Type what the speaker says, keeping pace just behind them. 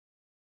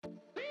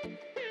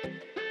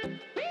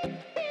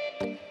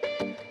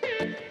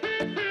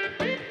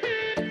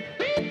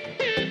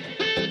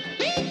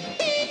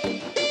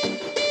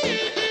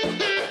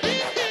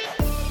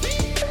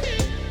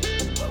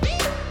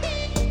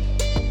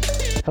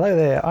Hello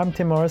there, I'm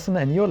Tim Morrison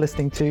and you're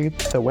listening to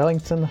the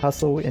Wellington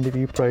Hustle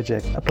Interview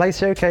Project, a place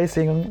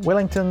showcasing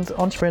Wellington's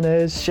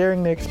entrepreneurs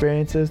sharing their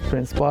experiences to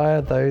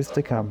inspire those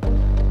to come.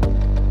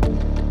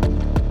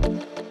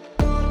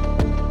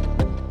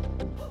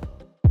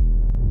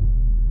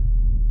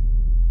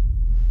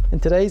 In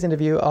today's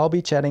interview, I'll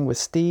be chatting with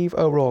Steve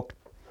O'Rourke.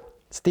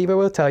 Stevo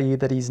will tell you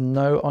that he's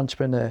no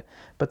entrepreneur,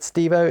 but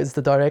Stevo is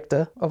the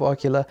director of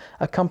Ocular,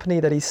 a company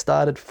that he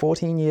started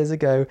 14 years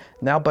ago,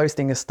 now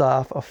boasting a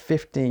staff of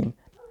 15.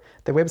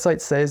 Their website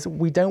says,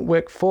 "We don't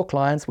work for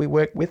clients, we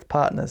work with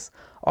partners."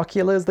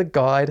 Ocular is the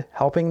guide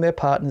helping their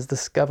partners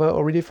discover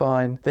or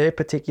redefine their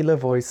particular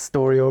voice,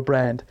 story or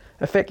brand,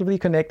 effectively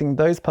connecting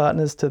those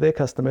partners to their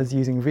customers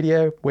using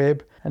video,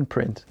 web and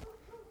print.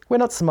 We're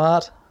not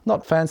smart,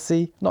 not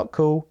fancy, not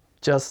cool,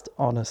 just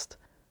honest.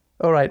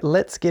 All right,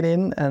 let's get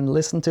in and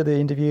listen to the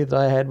interview that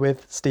I had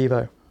with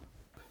Stevo.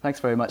 Thanks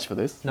very much for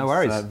this. No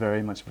worries. It's,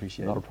 very much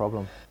appreciated. Not a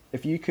problem.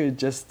 If you could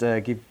just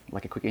give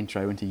like a quick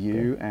intro into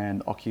you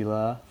and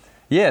Ocular.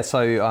 Yeah, so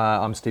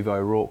I'm Stevo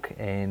O'Rourke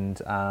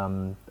and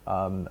I'm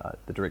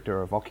the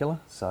director of Ocular.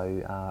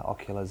 So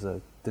Ocular is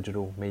a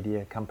digital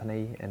media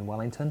company in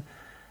Wellington.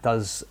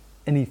 Does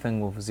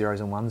anything with zeros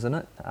and ones in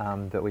it,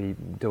 but we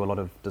do a lot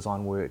of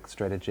design work,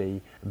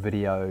 strategy,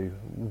 video,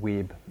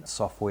 web,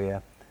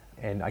 software.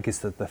 And I guess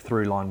the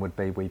through line would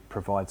be we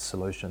provide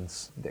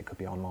solutions that could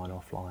be online,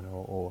 offline,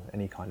 or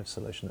any kind of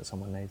solution that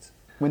someone needs.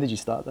 When did you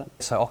start that?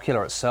 So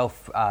Ocular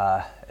itself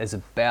is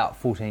about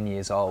 14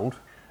 years old.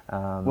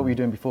 What were you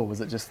doing before?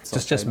 Was it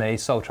just me,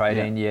 sole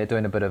trading, yeah,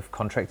 doing a bit of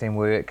contracting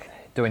work,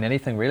 doing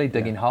anything really,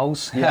 digging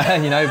holes,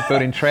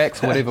 building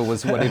tracks, whatever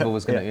was going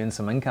to earn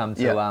some income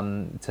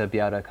to be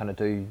able to kind of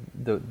do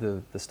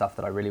the stuff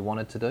that I really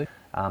wanted to do.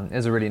 It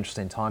was a really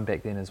interesting time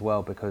back then as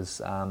well because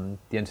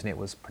the internet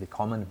was pretty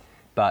common.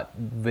 But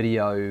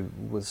video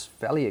was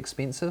fairly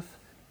expensive.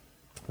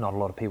 Not a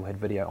lot of people had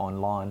video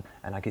online,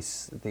 and I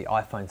guess the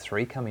iPhone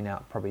 3 coming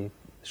out probably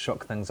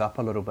shook things up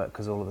a little bit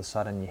because all of a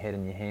sudden you had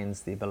in your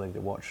hands the ability to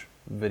watch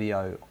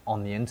video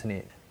on the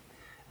internet.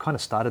 Kind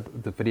of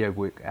started the video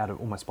work out of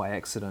almost by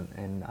accident,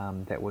 and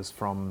that was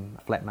from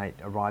a flatmate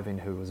arriving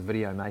who was a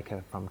video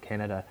maker from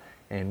Canada,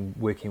 and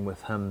working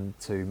with him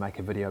to make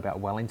a video about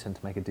Wellington,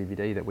 to make a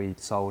DVD that we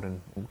sold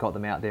and got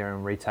them out there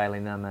and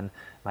retailing them, and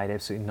made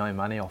absolutely no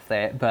money off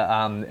that. But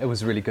it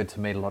was really good to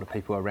meet a lot of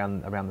people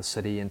around the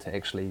city and to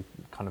actually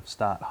kind of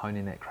start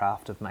honing that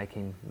craft of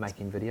making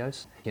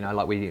videos. You know,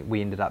 like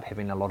we ended up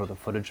having a lot of the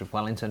footage of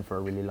Wellington for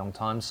a really long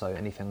time, so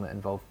anything that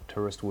involved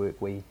tourist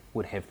work, we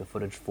would have the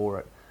footage for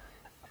it.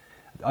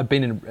 I've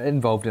been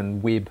involved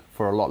in web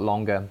for a lot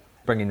longer,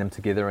 bringing them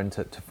together and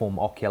to form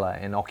Ocular,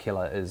 and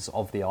Ocular is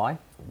of the eye.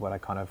 What I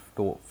kind of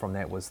thought from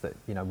that was that,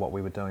 you know, what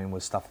we were doing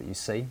was stuff that you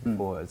see,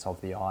 or it's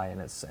of the eye,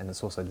 and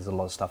it's also, there's a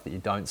lot of stuff that you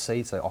don't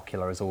see. So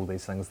Ocular is all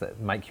these things that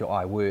make your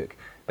eye work,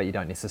 but you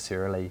don't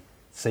necessarily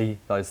see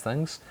those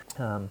things.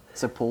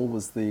 So Paul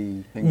was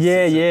the...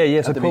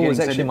 Yeah. So Paul was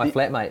actually my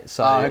flatmate.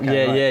 So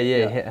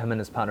okay, right. Him and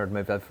his partner had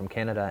moved over from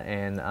Canada,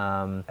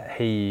 and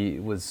he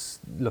was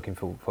looking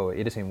for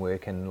editing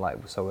work, and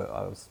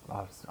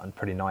I'm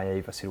pretty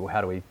naive. I said, well,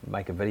 how do we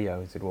make a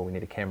video? He said, well, we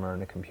need a camera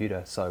and a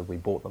computer. So we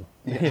bought them.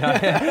 You know?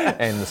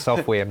 And the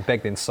software,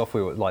 back then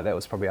software, that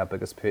was probably our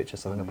biggest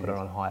purchase. I think I put it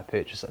on hire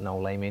purchase at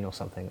Noel Lehman or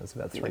something. It was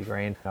about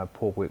 $3,000. You know,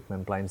 poor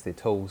workmen blames their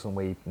tools, and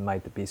we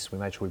made the best. We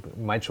made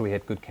sure we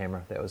had good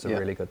camera. That was a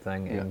really good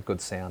thing, and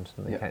good sound.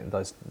 And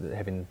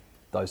having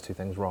those two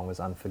things wrong was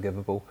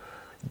unforgivable.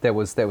 That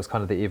was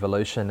kind of the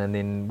evolution. And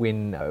then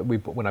when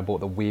I bought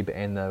the web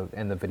and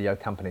the video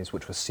companies,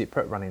 which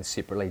were running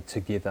separately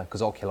together,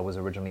 because Ocular was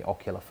originally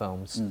Ocular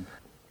Films.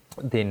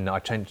 Then I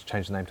changed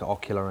the name to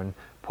Ocular, and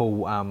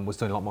Paul was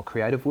doing a lot more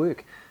creative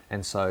work,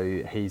 and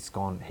so he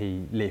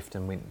left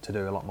and went to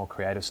do a lot more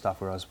creative stuff,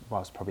 where I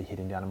was probably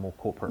heading down a more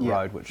corporate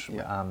road, which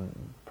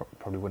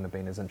probably wouldn't have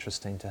been as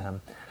interesting to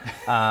him.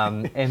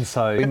 And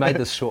so we made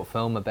this short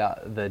film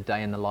about the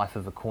day in the life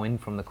of a coin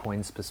from the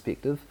coin's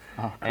perspective.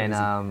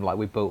 And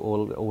we built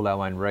all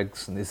our own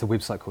rigs, and there's a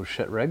website called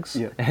Shit Rigs,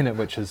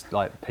 which is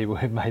like people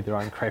who've made their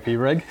own crappy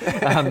rig.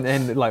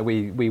 And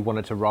we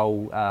wanted to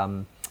roll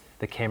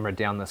the camera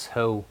down this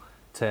hill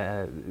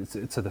so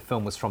the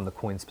film was from the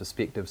coin's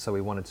perspective, so we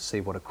wanted to see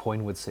what a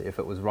coin would see if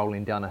it was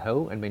rolling down a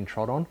hill and being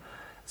trod on.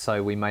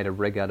 So we made a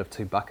rig out of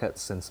 2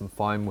 buckets and some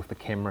foam with the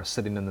camera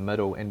sitting in the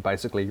middle, and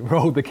basically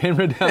rolled the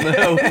camera down the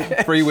hill,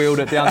 freewheeled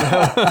it down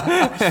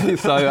the hill.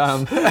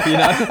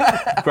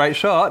 So, great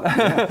shot.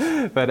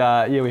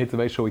 But we had to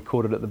make sure we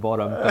caught it at the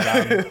bottom.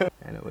 But,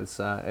 and it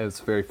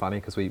was very funny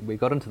because we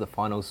got into the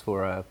finals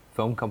for a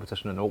film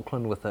competition in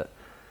Auckland with it.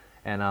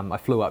 And I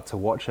flew up to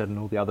watch it, and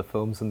all the other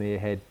films in there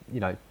had,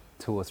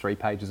 2 or 3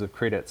 pages of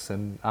credits,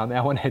 and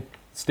our one had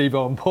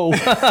Stevo and Paul.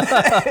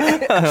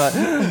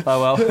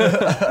 Oh well.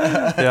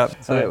 Yeah.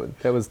 So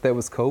that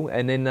was cool.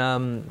 And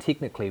then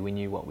technically we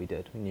knew what we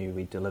did. We knew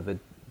we delivered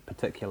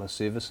particular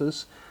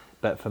services,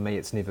 but for me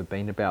it's never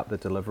been about the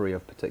delivery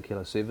of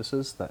particular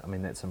services. That's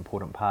an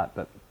important part.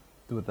 But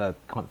the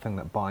kind of thing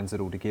that binds it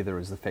all together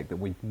is the fact that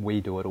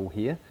we do it all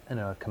here in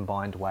a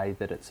combined way,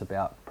 that it's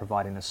about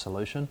providing a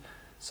solution.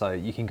 So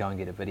you can go and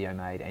get a video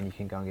made and you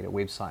can go and get a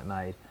website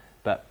made,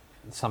 but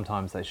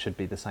sometimes they should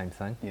be the same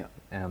thing,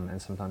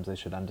 and sometimes they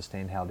should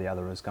understand how the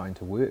other is going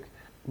to work.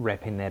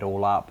 Wrapping that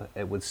all up,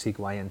 it would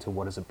segue into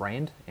what is a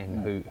brand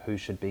and who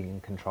should be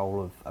in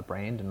control of a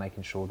brand, and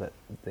making sure that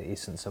the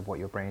essence of what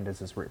your brand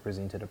is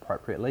represented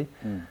appropriately.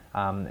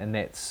 And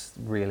that's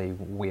really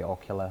where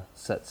Ocular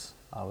sits.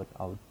 I would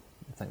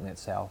think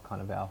that's our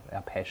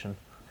passion.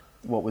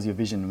 What was your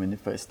vision when you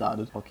first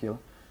started Ocular?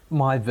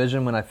 My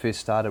vision when I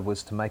first started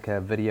was to make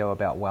a video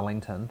about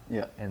Wellington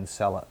and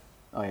sell it.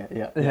 Oh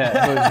yeah.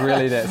 It was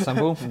really that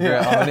simple.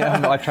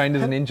 I trained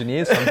as an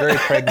engineer, so I'm very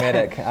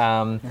pragmatic.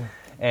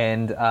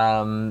 And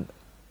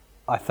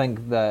I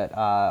think that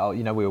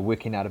we were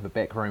working out of a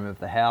back room of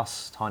the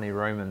house, tiny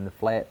room in the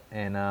flat,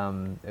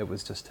 and it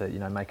was just to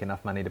make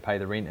enough money to pay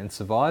the rent and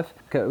survive.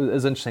 It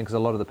was interesting because a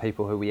lot of the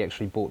people who we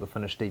actually bought the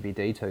finished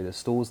DVD to, the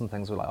stores and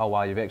things, were like, "Oh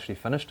wow, you've actually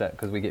finished it,"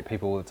 because we get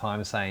people all the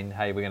time saying,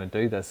 "Hey, we're going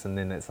to do this," and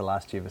then that's the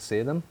last you ever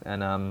see them.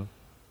 And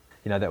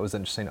that was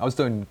interesting. I was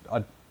still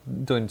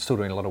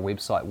doing a lot of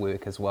website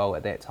work as well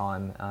at that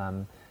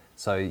time,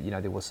 so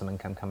there was some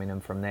income coming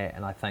in from that.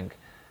 And I think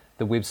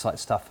the website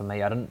stuff for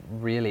me, I didn't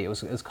really, it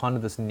was kind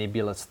of this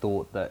nebulous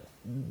thought that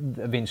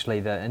eventually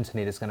the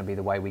internet is going to be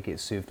the way we get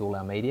served all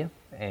our media,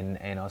 and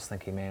I was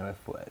thinking, man,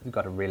 we've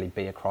got to really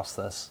be across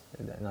this,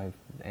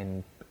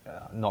 and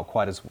not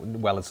quite as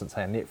well as,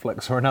 say, a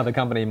Netflix or another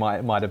company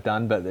might have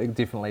done, but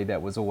definitely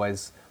that was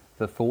always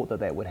the thought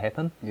that would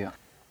happen.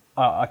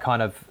 I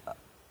kind of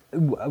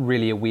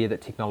really aware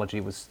that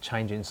technology was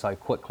changing so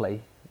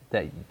quickly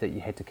that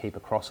you had to keep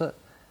across it,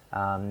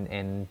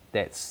 and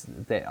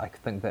I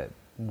think that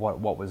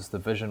what was the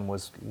vision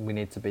was we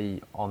need to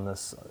be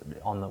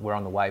we're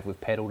on the wave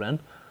we've paddled in,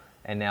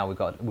 and now we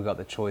got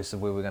the choice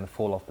of whether we're going to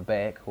fall off the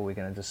back or we're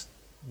going to just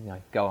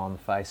go on the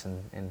face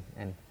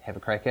and have a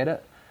crack at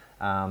it,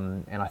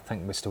 and I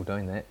think we're still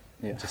doing that.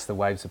 Just the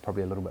waves are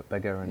probably a little bit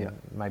bigger, and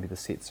maybe the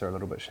sets are a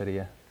little bit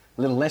shittier.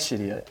 A little less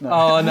shittier. No.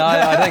 Oh no,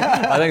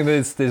 I think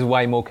there's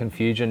way more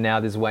confusion now.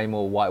 There's way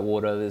more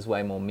whitewater. There's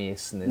way more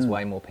mess, and there's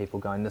way more people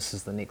going, "This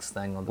is the next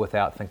thing,"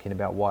 without thinking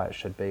about why it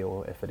should be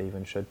or if it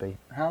even should be.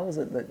 How was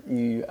it that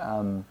you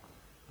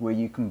were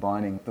you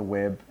combining the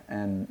web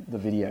and the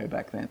video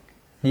back then?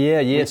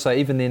 Yeah. So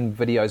even then,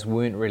 videos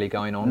weren't really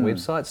going on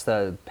websites.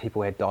 The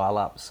people had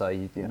dial-up, so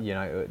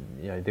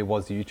there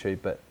was YouTube,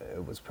 but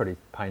it was pretty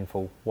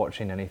painful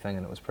watching anything,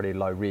 and it was pretty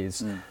low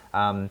res.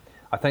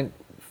 I think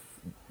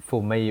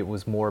for me, it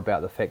was more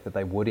about the fact that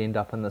they would end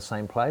up in the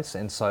same place,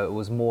 and so it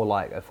was more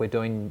like if we're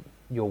doing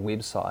your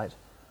website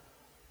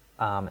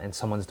and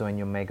someone's doing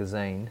your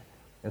magazine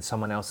and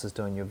someone else is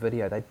doing your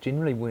video, they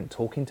generally weren't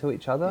talking to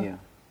each other.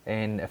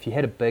 And if you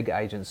had a big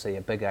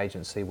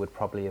agency would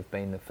probably have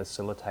been the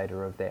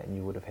facilitator of that, and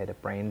you would have had a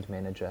brand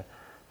manager.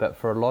 But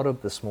for a lot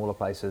of the smaller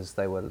places,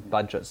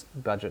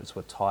 budgets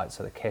were tight,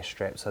 so they're cash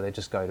strapped, so they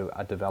just go to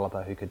a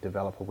developer who could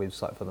develop a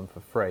website for them for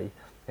free.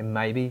 And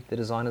maybe the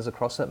designers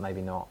across it,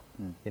 maybe not.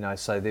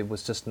 So there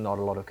was just not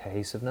a lot of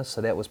cohesiveness.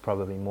 So that was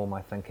probably more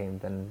my thinking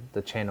than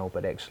the channel,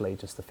 but actually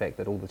just the fact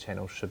that all the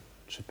channels should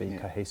be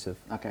cohesive.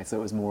 Okay, so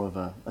it was more of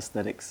a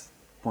aesthetics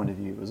point of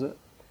view, was it?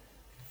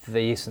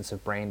 The essence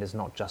of brand is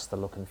not just the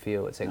look and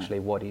feel. It's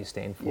actually what do you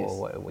stand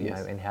for,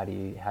 and how do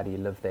you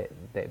live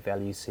that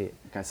value set.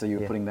 Okay, so you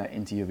were putting that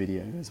into your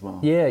video as well.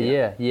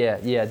 Yeah.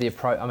 The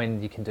approach. I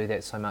mean, you can do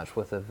that so much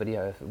with a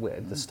video.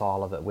 The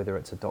style of it, whether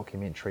it's a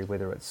documentary,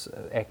 whether it's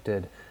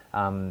acted,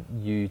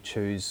 you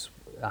choose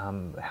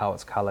how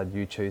it's coloured.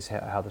 You choose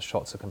how the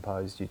shots are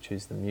composed. You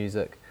choose the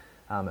music.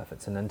 If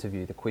it's an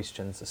interview, the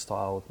questions, the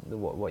style,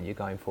 what you're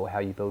going for, how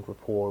you build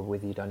rapport,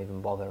 whether you don't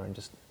even bother and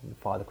just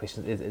fire the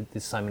questions.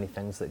 There's so many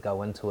things that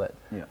go into it.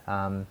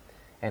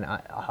 And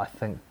I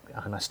think,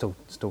 and I still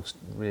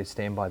really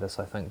stand by this,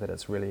 I think that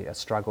it's really a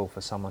struggle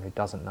for someone who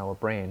doesn't know a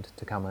brand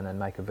to come in and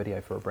make a video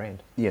for a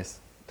brand.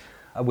 Yes.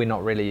 We're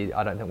not really,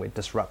 I don't think we're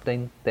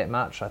disrupting that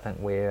much. I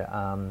think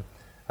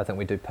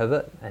we do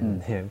pivot,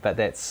 and but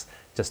that's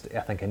just, I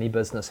think any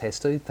business has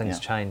to. Things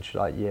change.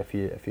 Like if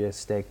you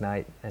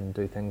stagnate and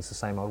do things the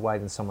same old way,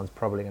 then someone's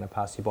probably going to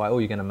pass you by, or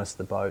you're going to miss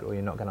the boat, or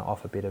you're not going to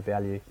offer better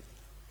value.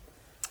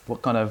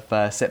 What kind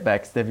of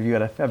setbacks have you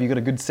got? Have you got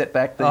a good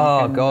setback that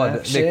you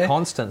can share? They're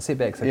constant.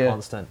 Setbacks are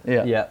constant.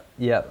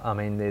 Yeah. I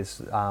mean,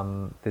 there's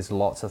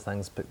lots of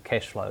things, but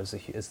cash flow is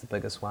the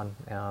biggest one,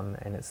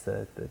 and it's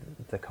the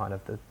kind of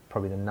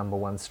probably the number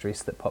one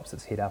stress that pops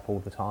its head up all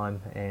the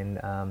time.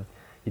 And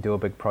you do a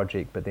big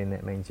project, but then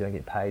that means you don't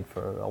get paid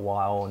for a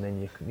while, and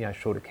then you're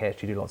short of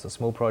cash. You do lots of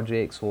small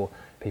projects, or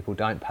people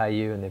don't pay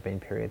you, and there've been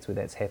periods where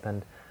that's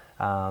happened.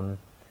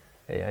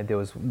 There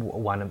was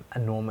one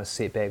enormous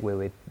setback where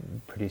we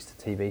produced a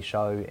TV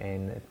show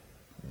and it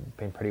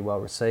been pretty well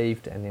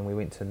received, and then we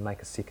went to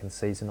make a second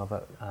season of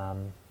it,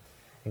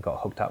 and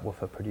got hooked up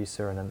with a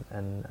producer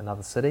in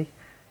another city,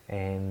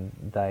 and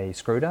they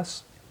screwed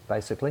us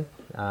basically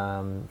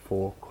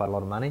for quite a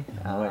lot of money,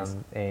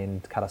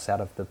 and cut us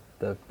out of the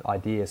the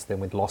idea. So then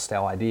we'd lost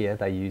our idea,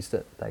 they used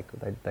it,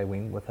 they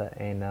went with it,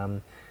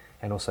 and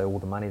also all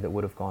the money that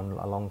would have gone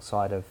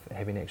alongside of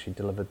having actually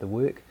delivered the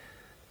work.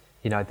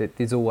 You know,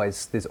 there's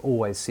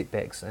always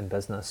setbacks in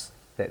business.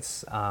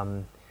 That's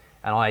and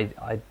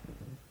I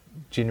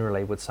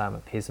generally would say I'm a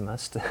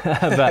pessimist,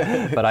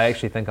 but I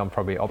actually think I'm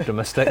probably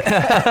optimistic.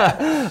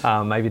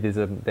 Maybe there's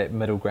that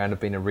middle ground of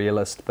being a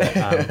realist,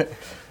 but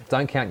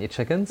don't count your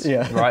chickens.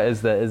 Yeah. Right?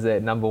 Is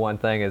that number one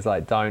thing? Is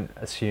like, don't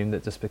assume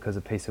that just because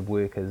a piece of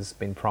work has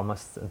been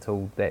promised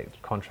until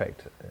that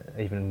contract,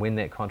 even when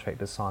that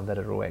contract is signed, that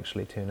it will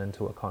actually turn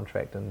into a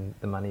contract and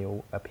the money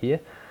will appear.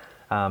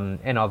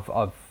 And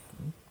I've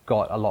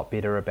got a lot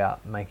better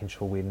about making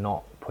sure we're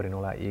not putting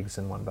all our eggs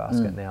in one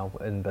basket now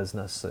in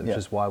business, which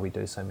is why we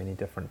do so many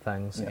different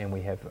things, and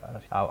we have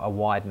a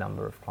wide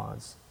number of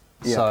clients.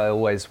 Yeah. So I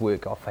always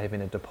work off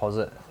having a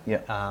deposit,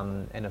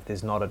 and if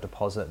there's not a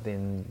deposit,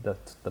 then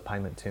the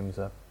payment terms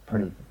are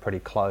pretty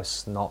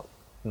close. Not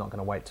going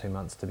to wait 2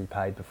 months to be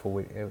paid before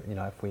we, you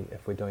know,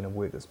 if we're doing a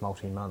work that's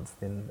multi-month,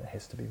 then it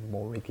has to be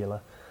more regular,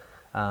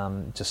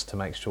 just to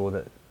make sure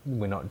that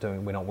we're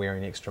not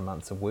wearing extra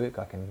months of work.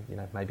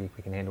 Maybe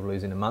we can handle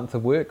losing a month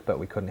of work, but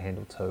we couldn't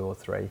handle 2 or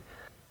 3.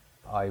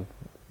 I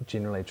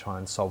generally try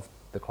and solve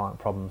the client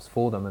problems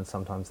for them, and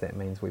sometimes that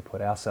means we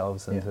put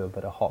ourselves into a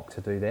bit of hock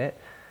to do that.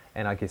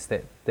 And I guess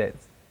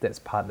that's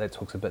part that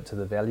talks a bit to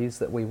the values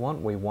that we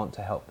want. We want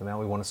to help them out.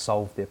 We want to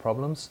solve their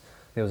problems.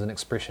 There was an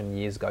expression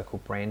years ago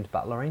called brand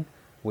butlering,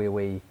 where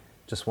we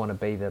just want to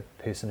be the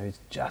person who's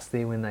just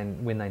there when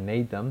they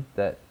need them,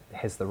 that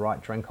has the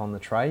right drink on the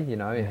tray, you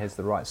know, and has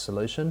the right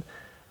solution.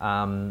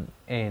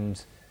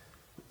 And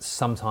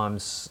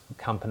sometimes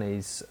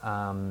companies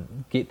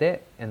get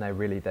that, and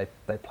they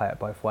play it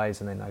both ways,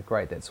 and they know,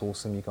 great, that's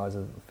awesome, you guys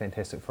are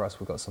fantastic for us,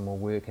 we've got some more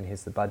work and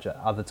here's the budget.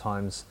 Other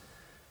times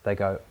they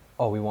go,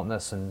 oh, we want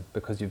this, and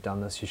because you've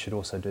done this you should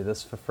also do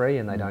this for free,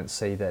 and they don't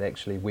see that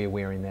actually we're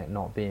wearing that,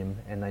 not them,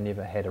 and they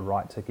never had a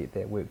right to get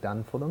that work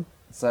done for them.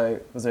 So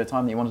was there a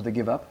time that you wanted to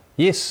give up?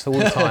 Yes, all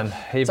the time.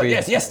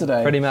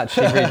 Yesterday. Pretty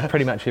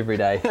much every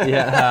day.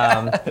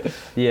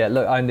 Yeah.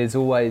 Look, and there's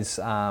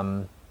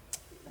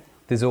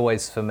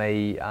always for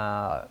me.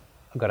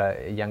 I've got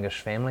a youngish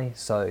family,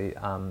 so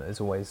there's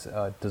always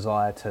a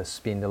desire to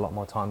spend a lot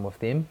more time with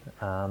them,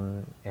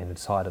 and a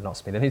desire to not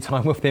spend any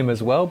time with them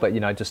as well. But you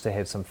know, just to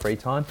have some free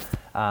time.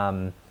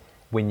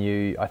 When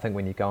you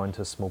go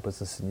into a small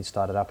business and you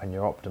start it up and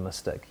you're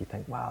optimistic, you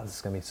think, wow, this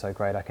is going to be so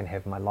great. I can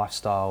have my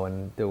lifestyle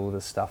and do all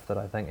this stuff that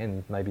I think,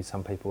 and maybe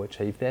some people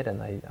achieve that, and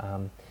they,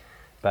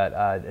 but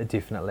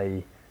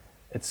definitely,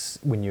 it's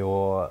when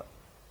you're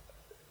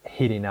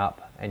heading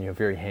up and you're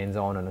very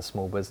hands-on in a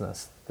small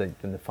business, then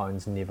the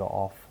phone's never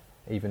off.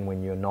 Even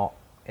when you're not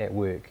at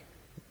work,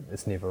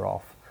 it's never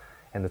off.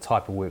 And the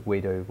type of work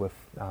we do with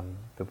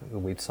the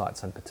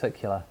websites in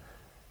particular,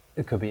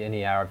 it could be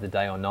any hour of the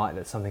day or night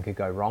that something could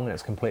go wrong, and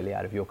it's completely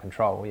out of your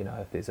control. You know,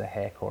 if there's a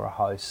hack or a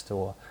host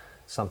or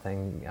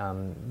something,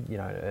 you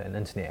know, an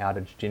internet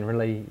outage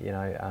generally, you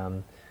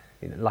know,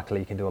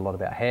 luckily you can do a lot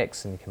about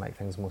hacks and you can make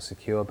things more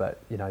secure, but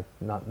you know,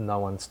 no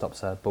one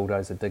stops a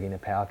bulldozer digging a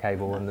power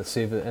cable in the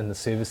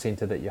service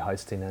center that you're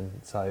hosting in.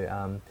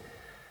 So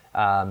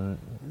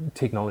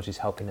technology's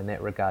helping in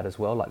that regard as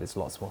well. Like, there's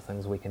lots more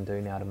things we can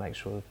do now to make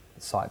sure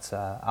sites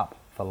are up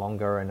for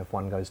longer, and if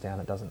one goes down,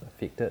 it doesn't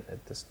affect it.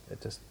 It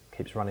just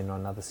keeps running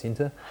on another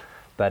center.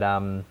 But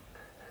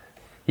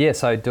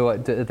so are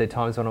there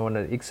times when I want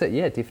to exit?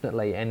 Yeah,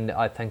 definitely. And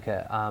I think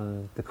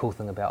the cool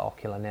thing about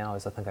Ocular now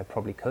is I think I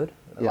probably could.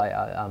 Like,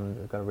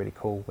 I've got a really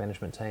cool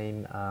management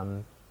team.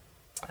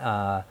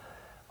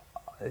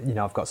 You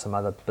know, I've got some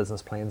other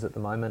business plans at the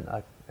moment.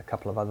 A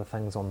couple of other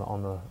things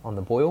on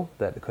the boil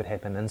that could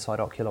happen inside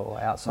Ocular or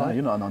outside. No,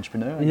 you're not an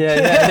entrepreneur.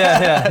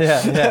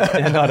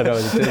 Yeah. Not at all.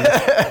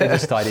 They're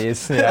just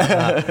ideas.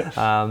 Yeah.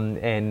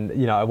 And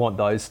you know, I want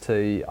those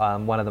to.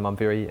 One of them I'm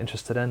very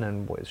interested in,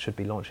 and it should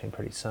be launching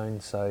pretty soon.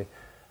 So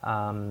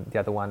the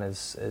other one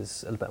is a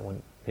little bit more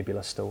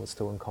nebulous still. It's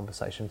still in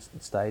conversation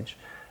stage,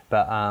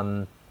 but.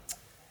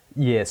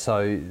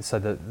 So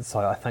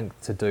I think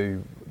to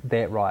do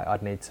that right,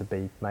 I'd need to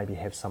maybe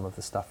have some of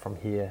the stuff from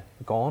here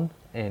gone,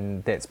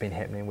 and that's been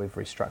happening. We've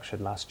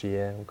restructured last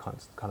year. We're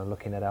kind of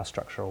looking at our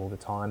structure all the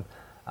time,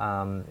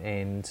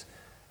 and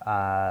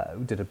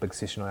we did a big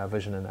session on our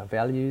vision and our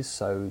values.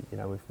 So you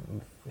know,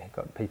 we've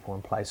got people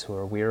in place who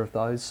are aware of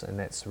those, and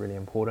that's really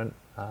important,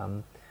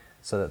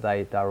 so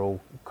that they're all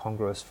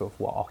congruous with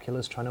what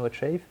Ocular's trying to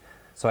achieve.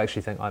 So I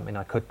actually think, I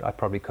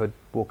probably could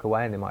walk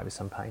away, and there might be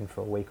some pain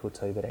for a week or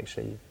two, but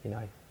actually, you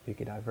know, you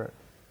get over it.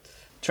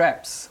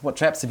 Traps. What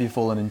traps have you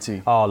fallen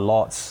into? Oh,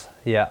 lots.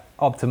 Yeah.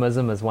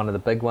 Optimism is one of the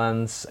big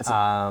ones.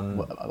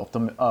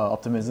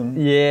 Optimism?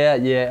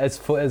 Yeah.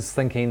 It's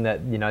thinking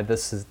that, you know,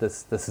 this is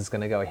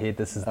going to go ahead,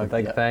 this is the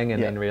big thing,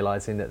 and then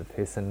realising that the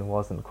person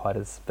wasn't quite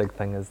as big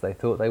thing as they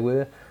thought they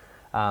were.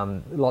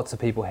 Lots of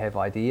people have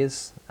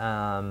ideas.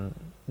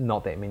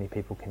 Not that many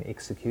people can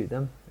execute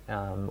them.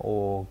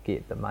 Or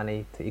get the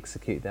money to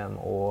execute them,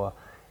 or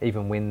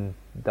even when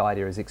the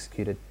idea is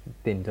executed,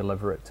 then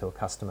deliver it to a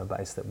customer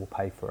base that will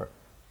pay for it.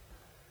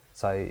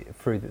 So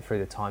through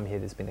the time here,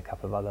 there's been a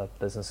couple of other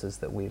businesses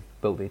that we've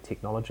built their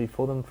technology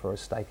for them for a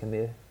stake in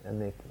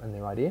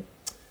their idea.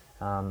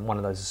 One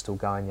of those is still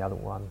going. The other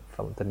one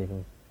didn't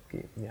even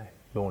get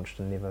launched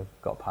and never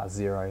got past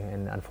zero.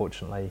 And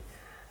unfortunately,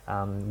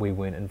 we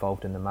weren't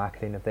involved in the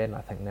marketing of that. And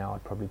I think now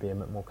I'd probably be a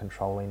bit more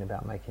controlling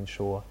about making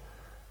sure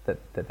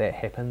that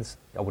happens.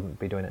 I wouldn't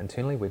be doing it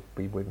internally.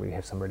 We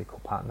have some really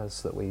cool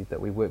partners that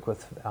we work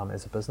with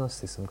as a business.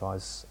 There's some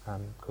guys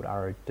called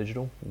RO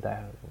Digital.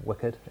 They're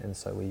wicked, and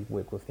so we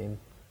work with them.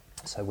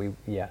 So we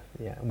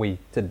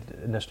did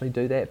initially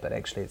do that, but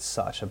actually it's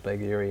such a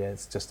big area.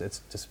 It's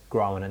just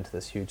growing into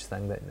this huge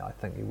thing that I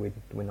think we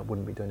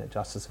wouldn't be doing it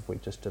justice if we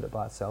just did it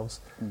by ourselves.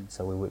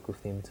 So we work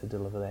with them to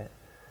deliver that.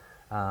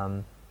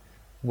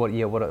 What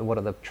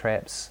are the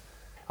traps?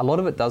 A lot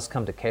of it does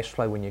come to cash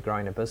flow when you're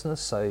growing a business.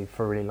 So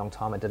for a really long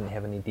time, I didn't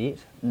have any debt,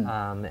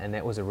 and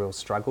that was a real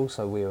struggle.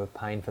 So we were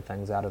paying for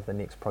things out of the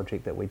next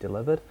project that we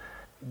delivered.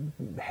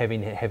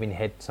 Having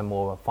had some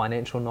more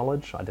financial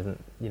knowledge, I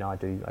didn't. I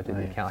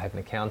have an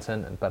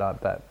accountant,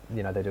 but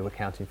they do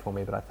accounting for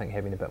me. But I think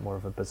having a bit more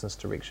of a business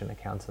direction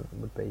accountant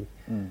would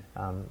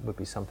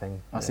be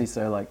something. I see.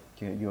 So like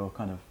you're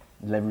kind of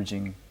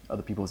leveraging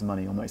other people's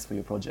money almost for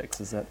your projects.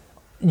 Is that?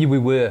 Yeah,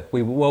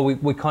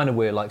 we kind of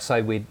were. Like,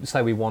 say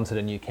we wanted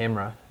a new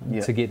camera.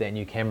 To get that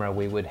new camera,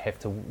 we would have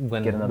to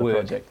win get another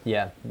work. Project.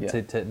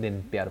 To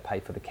then be able to pay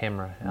for the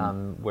camera.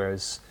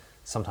 Whereas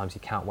sometimes you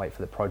can't wait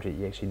for the project.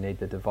 You actually need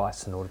the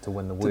device in order to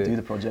win the work. To do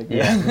the project.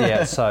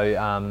 Yeah. So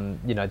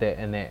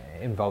that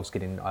involves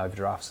getting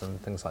overdrafts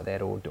and things like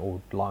that, or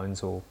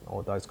loans, or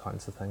those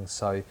kinds of things.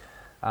 So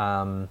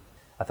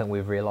I think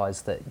we've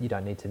realised that you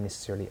don't need to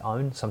necessarily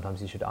own.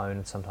 Sometimes you should own,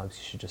 and sometimes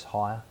you should just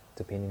hire,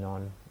 depending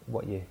on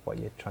what you're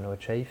trying to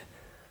achieve.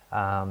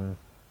 When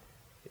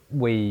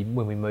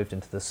we moved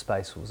into this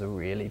space, it was a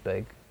really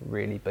big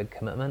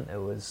commitment. It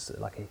was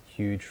like a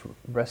huge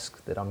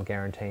risk that I'm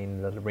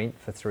guaranteeing the rent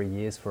for 3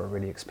 years for a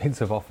really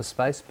expensive office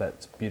space, but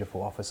it's a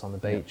beautiful office on the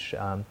beach.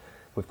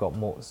 We've got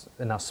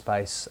enough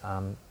space.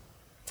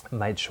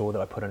 Made sure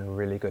that I put in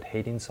really good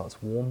heating so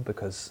it's warm,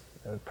 because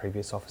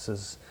previous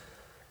offices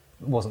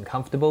wasn't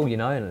comfortable,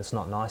 and it's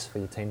not nice for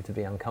your team to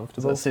be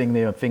uncomfortable. So sitting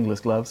there with fingerless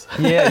gloves.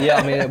 Yeah.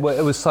 I mean, it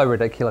was so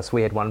ridiculous.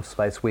 We had one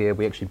space where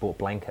we actually bought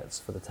blankets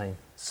for the team.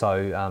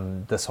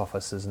 So this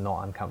office is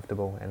not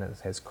uncomfortable, and it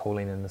has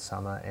cooling in the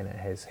summer, and it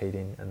has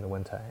heating in the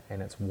winter,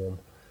 and it's warm.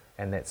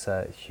 And that's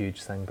a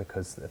huge thing,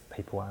 because if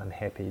people are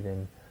unhappy,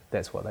 then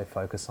that's what they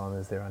focus on,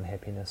 is their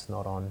unhappiness,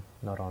 not on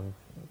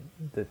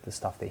the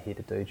stuff they're here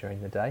to do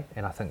during the day.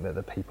 And I think that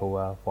the people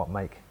are what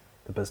make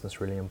the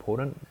business really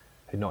important,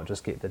 who not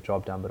just get the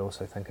job done but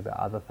also think about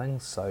other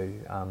things. So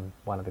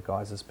one of the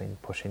guys has been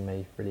pushing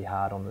me really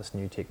hard on this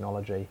new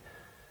technology,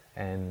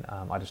 and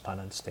I just don't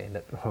understand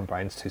it. My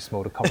brain's too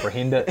small to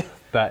comprehend it,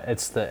 but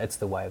it's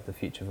the way of the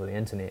future for the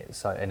internet.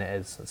 So, and it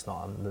is. That's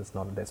not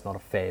a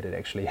fad. It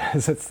actually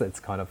is. It's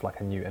kind of like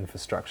a new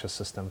infrastructure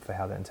system for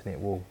how the internet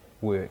will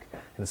work,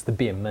 and it's the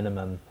bare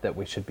minimum that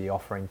we should be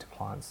offering to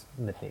clients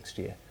mid next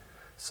year.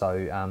 So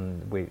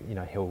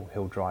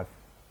he'll drive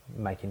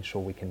making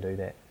sure we can do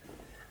that.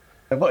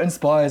 What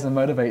inspires and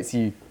motivates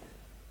you?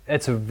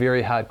 It's a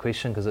very hard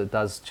question, because it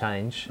does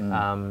change,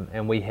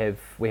 and we have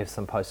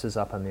some posters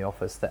up in the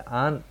office that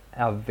aren't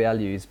our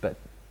values but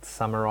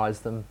summarise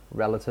them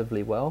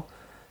relatively well.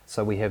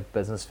 So we have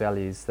business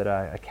values that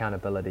are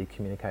accountability,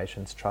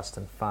 communications, trust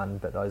and fun,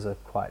 but those are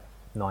quite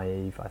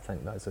naive. I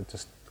think those are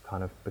just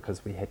kind of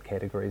because we had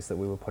categories that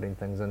we were putting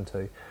things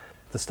into.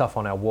 The stuff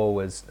on our wall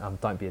is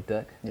don't be a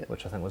dick,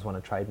 which I think was one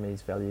of Trade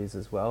Me's values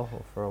as well,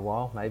 or for a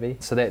while maybe.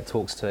 So that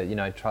talks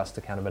to trust,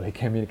 accountability,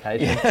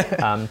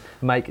 communication.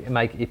 Make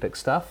epic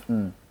stuff,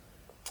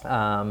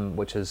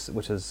 which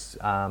is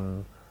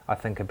I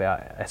think about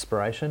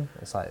aspiration.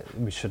 It's like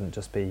we shouldn't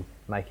just be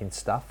making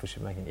stuff; we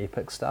should be making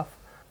epic stuff.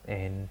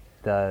 And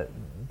the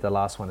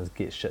last one is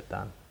get shit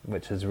done,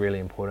 which is really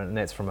important, and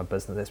that's from a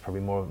business. That's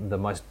probably more the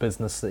most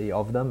businessy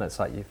of them. It's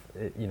like you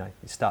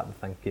start the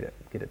thing, get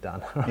it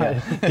done,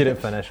 right? Get it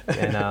finished,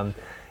 and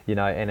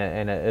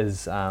and it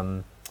is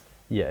that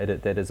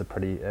is a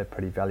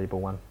pretty valuable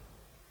one.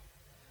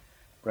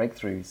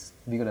 Breakthroughs.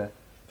 Have you got a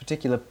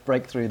particular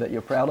breakthrough that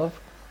you're proud of?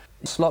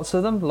 Lots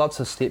of them, lots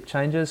of step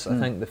changes. I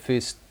think the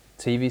first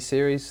TV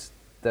series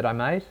that I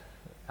made,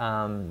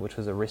 which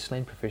was a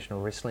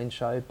professional wrestling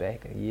show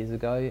back years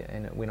ago,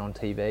 and it went on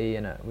TV,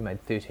 and we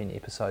made 13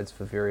 episodes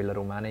for very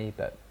little money,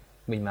 but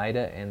we made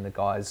it, and the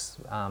guys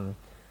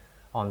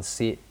on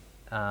set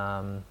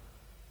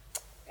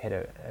had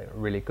a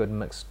really good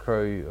mixed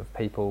crew of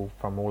people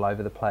from all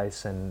over the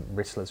place, and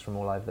wrestlers from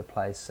all over the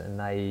place, and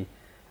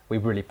we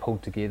really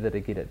pulled together to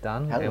get it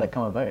done. How did that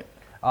come about?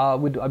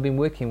 I've been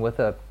working with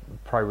a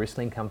pro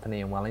wrestling company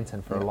in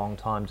Wellington for a long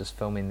time, just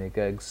filming their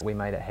gigs. We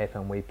made it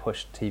happen. We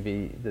pushed the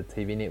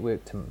TV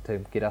network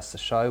to get us the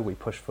show. We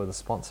pushed for the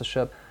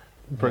sponsorship,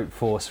 brute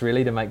force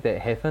really to make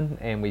that happen.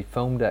 And we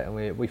filmed it, and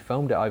we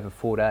filmed it over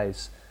 4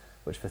 days,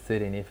 which for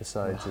 13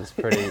 episodes is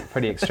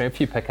pretty extreme. A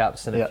few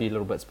pickups and a few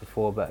little bits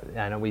before, but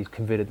we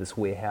converted this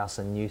warehouse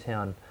in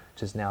Newtown,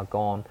 which is now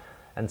gone,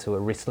 into a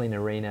wrestling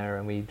arena,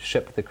 and we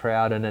shipped the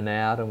crowd in and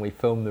out, and we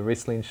filmed the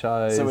wrestling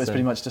shows. So it was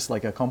pretty much just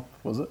like a comp,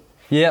 was it?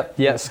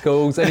 Yep,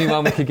 schools,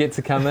 anyone we could get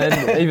to come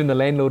in, even the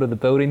landlord of the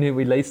building who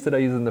we leased it,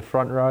 he's in the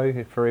front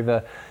row,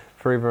 forever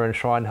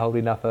enshrined,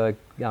 holding up a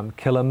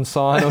kill him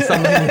sign or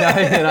something,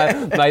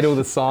 made all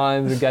the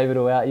signs and gave it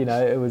all out,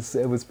 it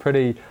was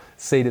pretty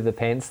seat of the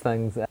pants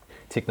things.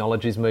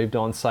 Technology's moved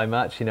on so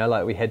much,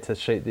 like we had to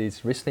shoot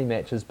these wrestling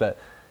matches, but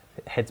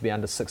it had to be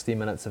under 60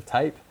 minutes of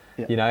tape.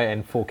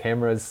 And 4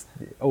 cameras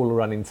all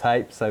running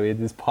tape, so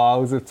there's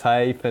piles of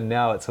tape, and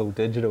now it's all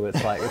digital.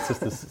 It's like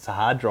it's a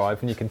hard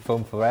drive, and you can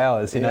film for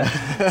hours,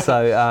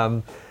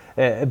 So,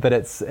 but it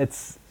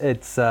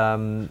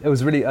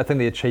was really, I think,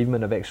 the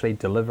achievement of actually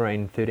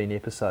delivering 13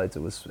 episodes.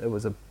 It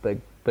was a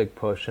big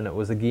push, and it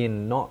was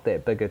again not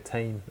that big a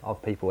team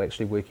of people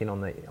actually working on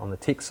the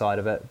tech side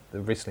of it. The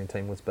wrestling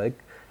team was big.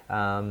 We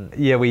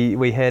had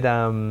we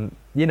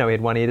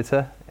had 1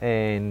 editor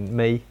and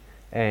me,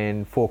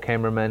 and 4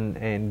 cameramen,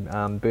 and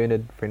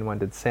Bernard, friend of mine,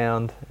 did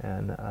sound,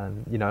 and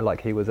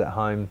he was at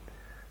home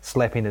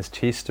slapping his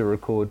chest to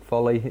record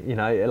Folly.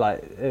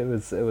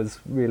 It was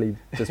really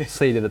just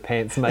seat of the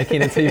pants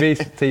making a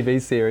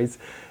TV series,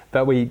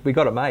 but we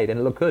got it made and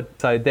it looked good.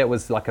 So that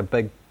was like a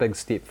big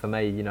step for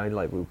me.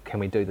 Can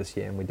we do this?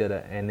 Yeah, and we did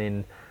it. And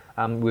then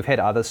we've had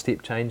other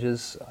step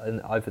changes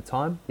over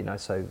time.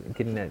 So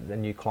getting a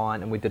new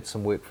client, and we did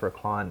some work for a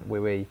client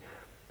where we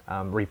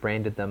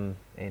rebranded them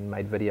and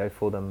made video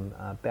for them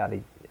about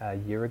a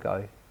year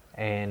ago,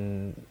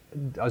 and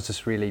I was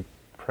just really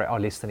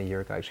less than a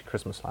year ago, actually,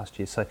 Christmas last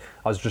year. So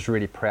I was just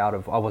really proud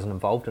of. I wasn't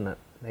involved in it.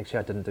 Actually,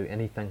 I didn't do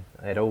anything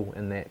at all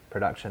in that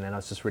production, and I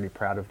was just really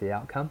proud of the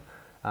outcome.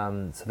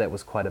 So that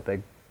was quite a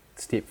big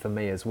step for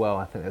me as well.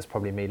 I think that's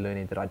probably me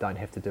learning that I don't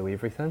have to do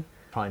everything,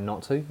 trying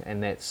not to,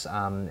 and that's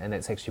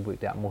actually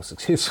worked out more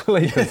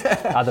successfully because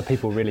other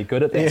people are really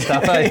good at that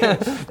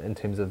stuff. In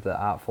terms of the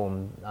art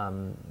form,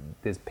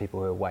 there's people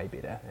who are way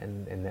better,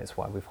 and that's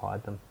why we've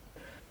hired them.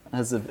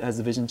 Has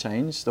the vision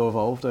changed or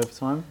evolved over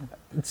time?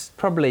 It's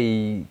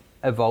probably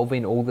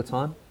evolving all the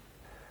time.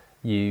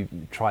 You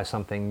try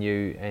something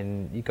new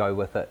and you go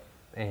with it,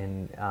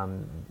 and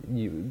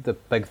the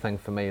big thing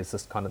for me is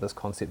this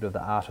concept of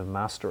the art of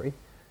mastery,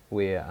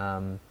 where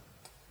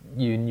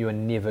you are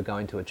never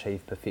going to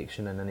achieve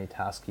perfection in any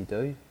task you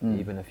do,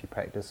 even if you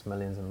practice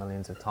millions and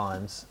millions of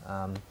times.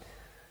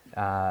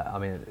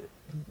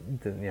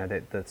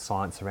 The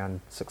science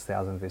around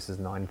 6,000 versus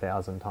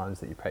 9,000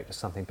 times that you practice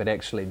something, but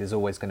actually there's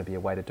always going to be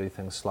a way to do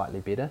things slightly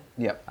better.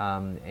 Yep.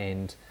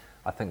 And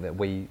I think that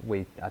we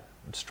are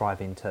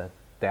striving to,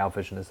 our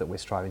vision is that we're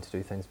striving to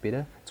do things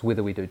better. It's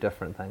whether we do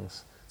different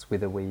things. It's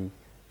whether we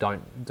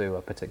don't do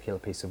a particular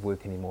piece of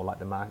work anymore, like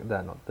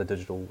the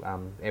digital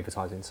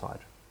advertising side.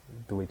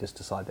 Do we just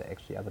decide that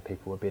actually other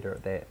people are better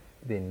at that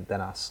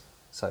than us?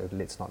 So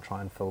let's not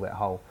try and fill that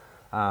hole.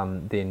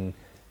 Then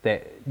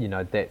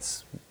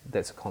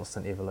that's a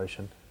constant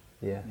evolution.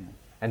 Yeah.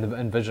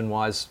 And vision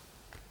wise,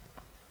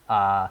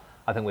 I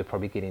think we're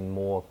probably getting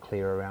more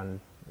clear around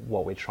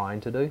what we're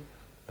trying to do,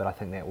 but I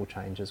think that will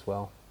change as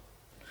well.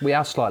 We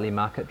are slightly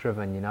market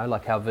driven,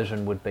 like our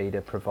vision would be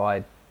to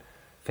provide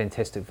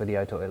fantastic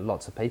video to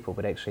lots of people,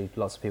 but actually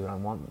lots of people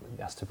don't want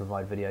us to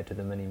provide video to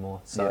them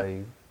anymore.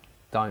 So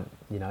don't,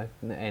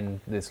 and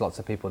there's lots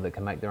of people that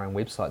can make their own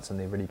websites and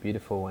they're really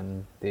beautiful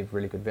and they're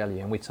really good value.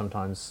 And we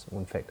sometimes,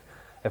 in fact,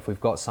 if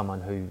we've got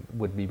someone who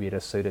would be better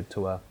suited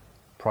to a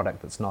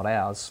product that's not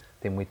ours,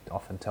 then we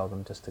often tell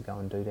them just to go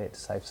and do that to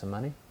save some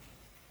money.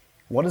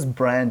 What is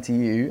brand to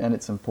you and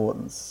its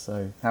importance?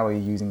 So how are you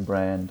using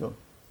brand?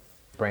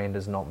 Brand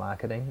is not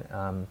marketing,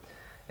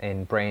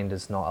 and brand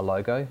is not a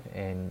logo,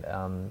 and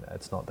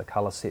it's not the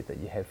colour set that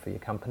you have for your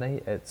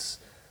company. It's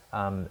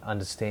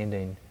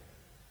understanding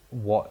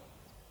what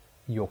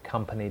your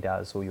company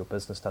does or your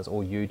business does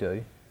or you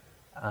do,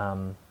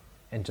 and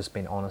just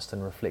being honest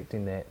and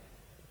reflecting that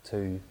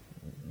to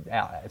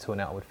an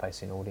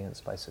outward-facing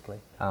audience, basically.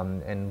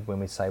 And when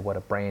we say what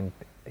a brand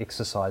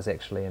exercise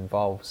actually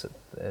involves, it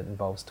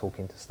involves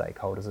talking to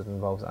stakeholders. It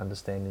involves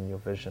understanding your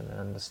vision and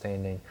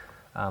understanding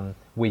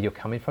where you're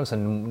coming from. So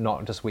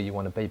not just where you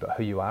want to be, but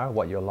who you are,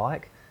 what you're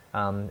like.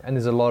 And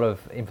there's a lot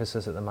of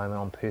emphasis at the moment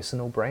on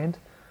personal brand.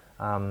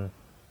 I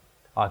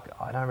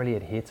don't really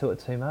adhere to it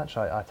too much.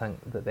 I think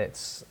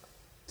that's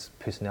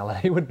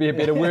personality would be a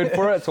better word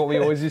for it. It's what we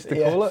always used to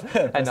call it,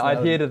 and I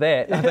adhere to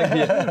that. I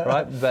think,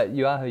 right? But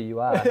you are who you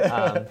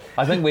are.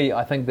 I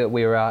think that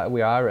we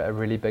are at a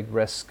really big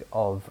risk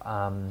of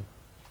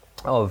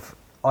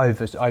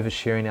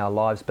oversharing our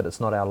lives, but it's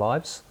not our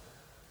lives.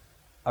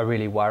 I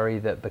really worry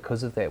that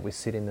because of that, we're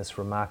setting this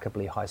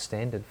remarkably high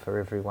standard for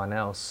everyone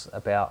else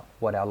about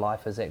what our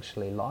life is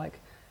actually like.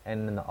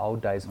 And in the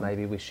old days,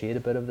 maybe we shared a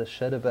bit of the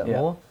shit a bit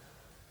more.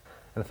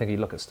 And I think you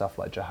look at stuff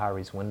like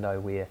Johari's Window,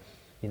 where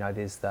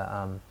there's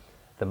the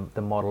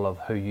model of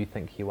who you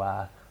think you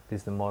are,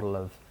 there's the model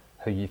of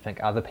who you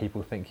think other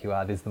people think you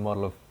are, there's the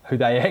model of who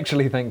they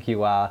actually think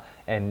you are,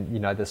 and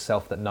the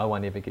self that no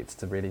one ever gets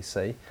to really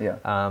see.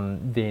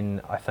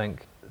 Then I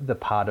think the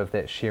part of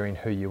that sharing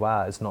who you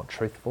are is not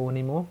truthful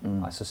anymore.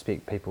 I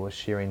suspect people are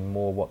sharing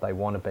more what they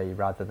want to be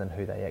rather than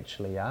who they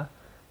actually are.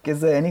 Is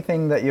there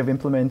anything that you've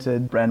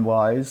implemented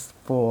brand-wise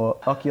for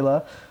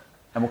Ocular,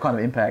 and what kind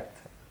of impact?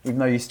 Even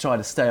though you try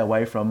to stay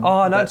away from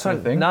that sort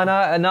of thing. No,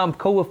 I'm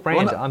cool with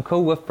brand. Well, no. I'm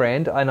cool with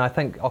brand, and I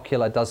think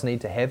Ocular does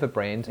need to have a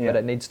brand, but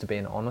it needs to be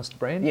an honest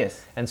brand.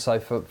 Yes. And so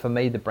for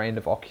me, the brand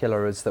of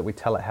Ocular is that we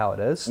tell it how it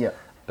is. Yeah.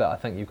 But I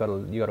think you got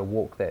to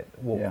walk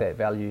that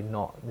value,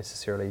 not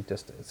necessarily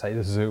just say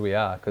this is who we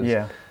are,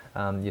 because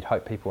you'd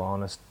hope people are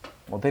honest.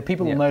 Well,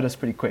 people will notice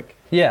pretty quick.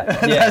 Yeah.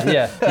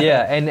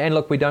 And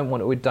look,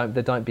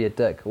 don't be a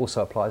dick.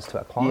 Also applies to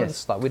our clients.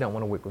 Yes. Like, we don't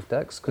want to work with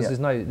dicks, because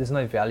there's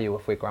no value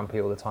if we're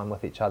grumpy all the time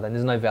with each other, and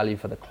there's no value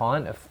for the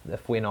client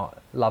if we're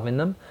not loving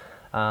them.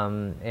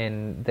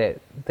 And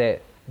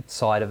that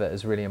side of it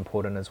is really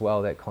important as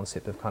well. That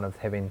concept of kind of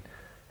having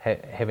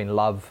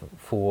love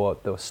for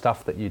the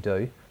stuff that you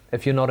do.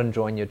 If you're not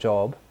enjoying your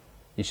job,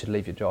 you should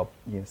leave your job.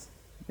 Yes.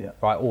 Yeah.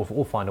 Right.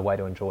 Or find a way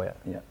to enjoy it.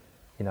 Yeah.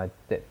 You know,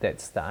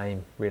 that's the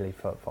aim really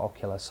for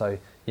Ocular. So,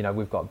 you know,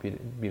 we've got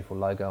beautiful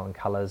logo and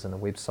colours and a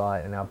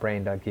website, and our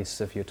brand, I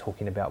guess, if you're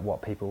talking about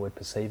what people would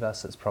perceive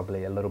us, it's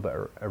probably a little bit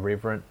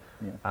irreverent,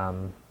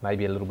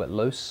 maybe a little bit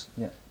loose,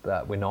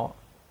 but we're not.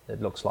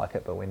 It looks like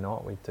it, but we're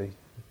not. We do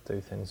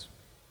things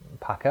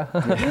pucker.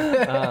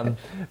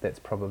 That's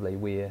probably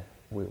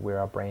where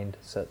our brand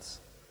sits.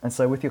 And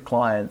so with your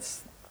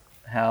clients,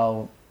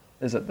 how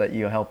is it that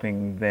you're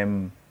helping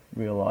them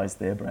realise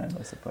their brand,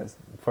 I suppose?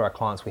 For our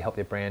clients, we help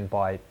their brand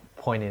by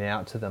pointing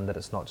out to them that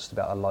it's not just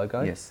about a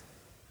logo. Yes.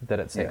 That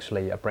it's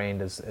actually a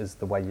brand is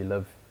the way you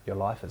live your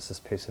life. It's this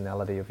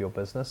personality of your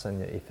business and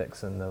your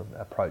ethics and the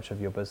approach of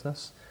your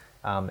business.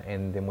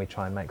 And then we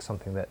try and make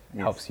something that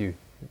helps you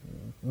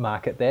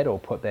market that or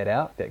put that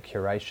out, that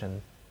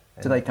curation.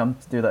 Do they come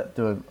to do that?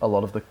 Do a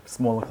lot of the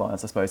smaller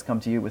clients, I suppose, come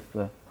to you with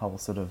the whole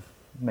sort of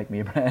make me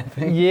a brand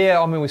thing? Yeah,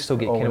 I mean, we still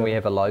get, can we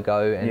have a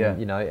logo, and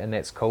Yeah. and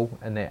that's cool,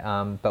 and that,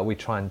 but we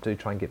try and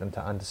get them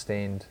to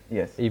understand.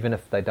 Yes. Even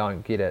if they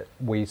don't get it,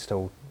 we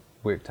still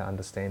work to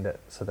understand it,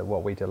 so that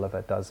what we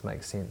deliver does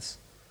make sense.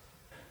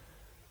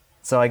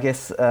 So I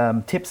guess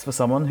tips for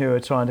someone who are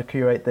trying to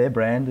curate their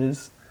brand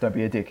is don't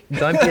be a dick.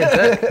 Don't be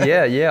a dick.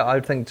 Yeah. I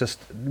think just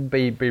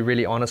be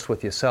really honest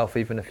with yourself,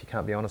 even if you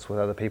can't be honest with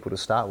other people to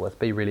start with.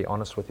 Be really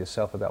honest with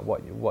yourself about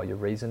what your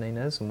reasoning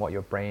is and what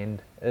your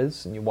brand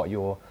is and what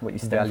your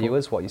value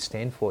is, what you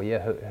stand for. Yeah,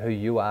 who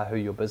you are, who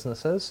your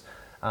business is,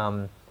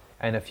 and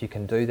if you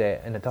can do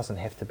that, and it doesn't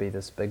have to be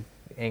this big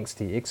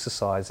angsty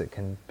exercise. It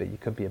can be. You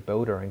could be a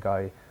builder and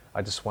go,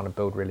 I just want to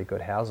build really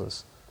good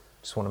houses.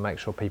 Just want to make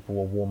sure people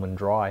are warm and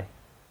dry.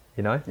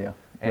 Yeah.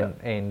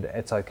 And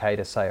it's okay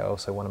to say I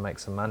also want to make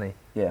some money.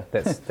 Yeah.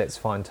 That's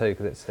fine too,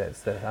 because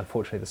that's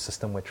unfortunately the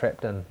system we're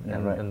trapped in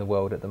the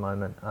world at the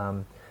moment.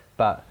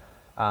 But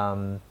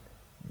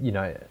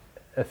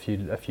if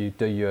you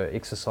do your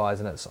exercise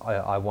and it's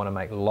I want to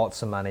make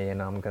lots of money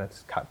and I'm going to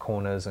cut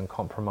corners and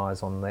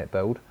compromise on that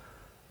build,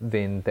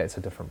 then that's a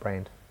different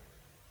brand.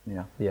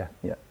 Yeah.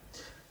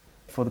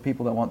 For the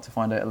people that want to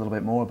find out a little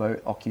bit more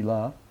about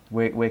Ocular,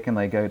 where can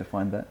they go to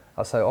find that?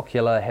 So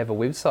Ocular have a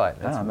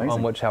website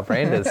on which our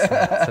brand is.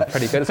 It's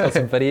pretty good. It's got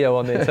some video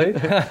on there too.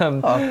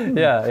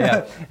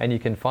 Yeah. And you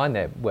can find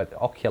that with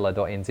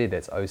ocular.nz.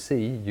 That's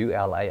OCULAR.nz.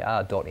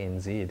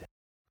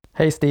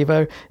 Hey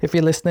Stevo, if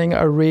you're listening,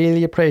 I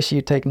really appreciate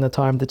you taking the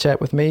time to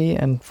chat with me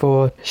and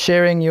for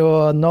sharing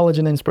your knowledge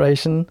and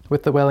inspiration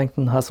with the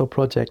Wellington Hustle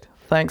Project.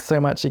 Thanks so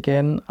much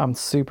again. I'm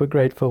super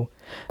grateful.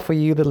 For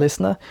you, the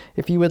listener,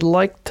 if you would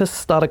like to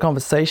start a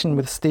conversation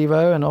with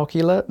Stevo and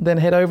Ocular, then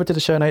head over to the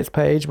show notes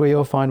page where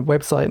you'll find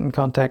website and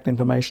contact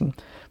information.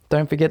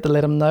 Don't forget to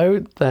let them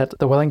know that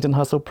the Wellington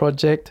Hustle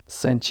Project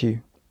sent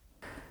you.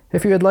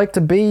 If you would like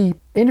to be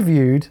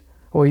interviewed,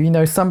 or you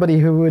know somebody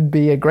who would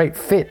be a great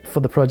fit for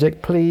the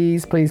project,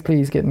 please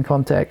get in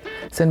contact.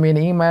 Send me an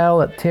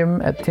email at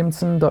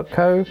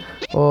tim@timson.co,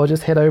 or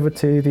just head over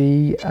to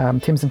the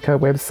Timson Co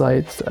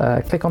website,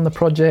 click on the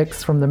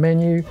projects from the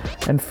menu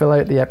and fill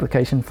out the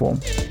application form.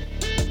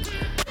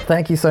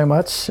 Thank you so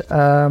much.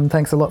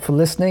 Thanks a lot for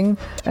listening,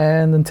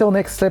 and until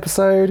next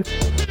episode,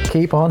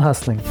 keep on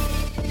hustling.